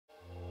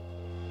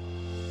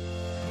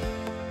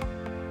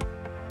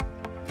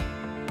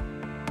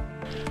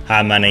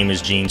Hi, my name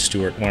is Gene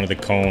Stewart, one of the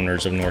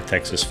co-owners of North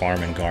Texas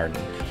Farm and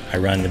Garden. I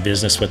run the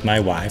business with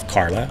my wife,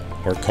 Carla.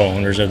 We're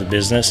co-owners of the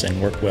business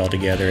and work well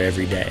together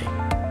every day.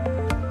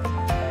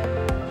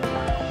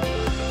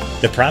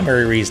 The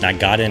primary reason I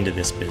got into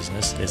this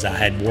business is I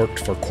had worked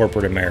for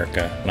corporate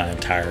America my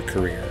entire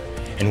career,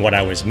 and what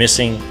I was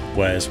missing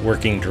was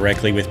working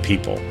directly with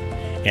people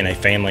in a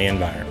family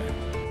environment.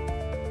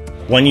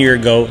 1 year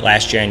ago,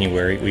 last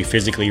January, we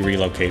physically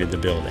relocated the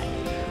building.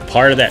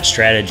 Part of that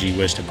strategy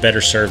was to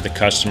better serve the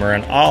customer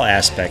in all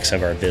aspects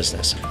of our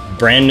business.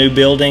 Brand new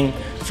building,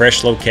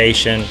 fresh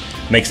location,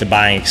 makes the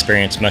buying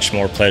experience much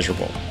more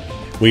pleasurable.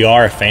 We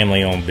are a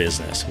family-owned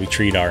business. We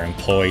treat our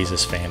employees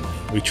as family.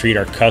 We treat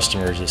our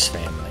customers as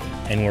family.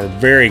 And we're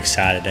very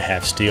excited to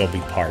have STIHL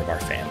be part of our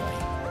family.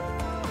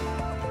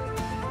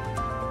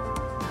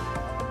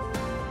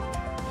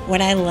 What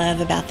I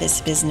love about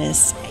this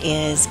business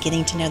is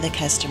getting to know the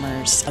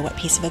customers, what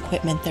piece of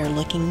equipment they're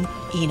looking,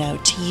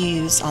 to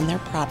use on their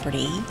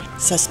property.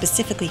 So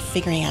specifically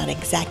figuring out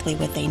exactly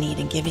what they need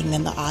and giving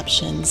them the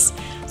options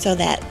so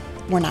that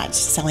we're not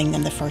selling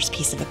them the first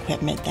piece of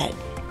equipment that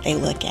they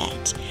look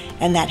at.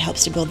 And that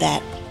helps to build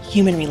that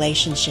human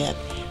relationship,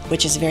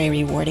 which is very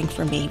rewarding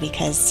for me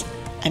because,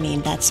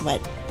 that's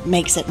what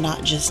makes it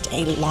not just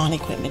a lawn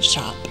equipment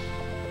shop.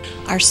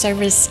 Our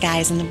service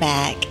guys in the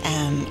back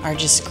are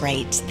just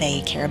great.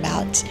 They care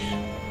about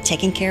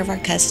taking care of our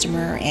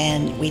customer,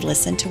 and we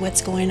listen to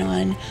what's going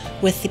on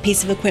with the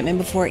piece of equipment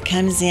before it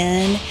comes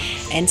in.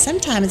 And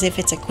sometimes if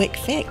it's a quick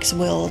fix,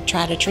 we'll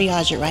try to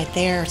triage it right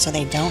there so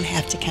they don't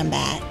have to come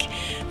back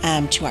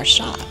to our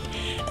shop.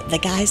 The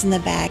guys in the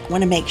back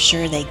want to make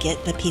sure they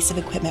get the piece of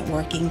equipment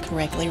working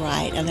correctly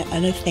right. And the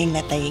other thing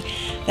that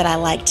I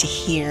like to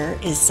hear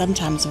is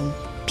sometimes when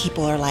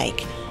people are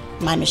like,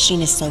 "My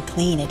machine is so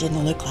clean, it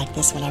didn't look like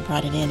this when I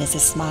brought it in. Is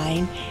this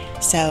mine?"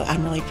 So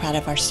I'm really proud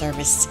of our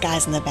service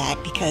guys in the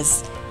back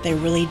because they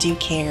really do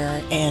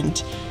care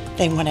and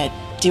they want to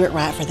do it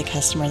right for the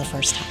customer the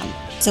first time.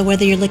 So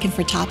whether you're looking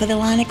for top of the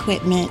line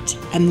equipment,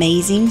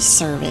 amazing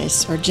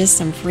service, or just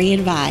some free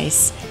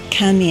advice,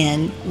 come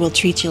in. We'll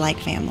treat you like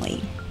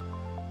family.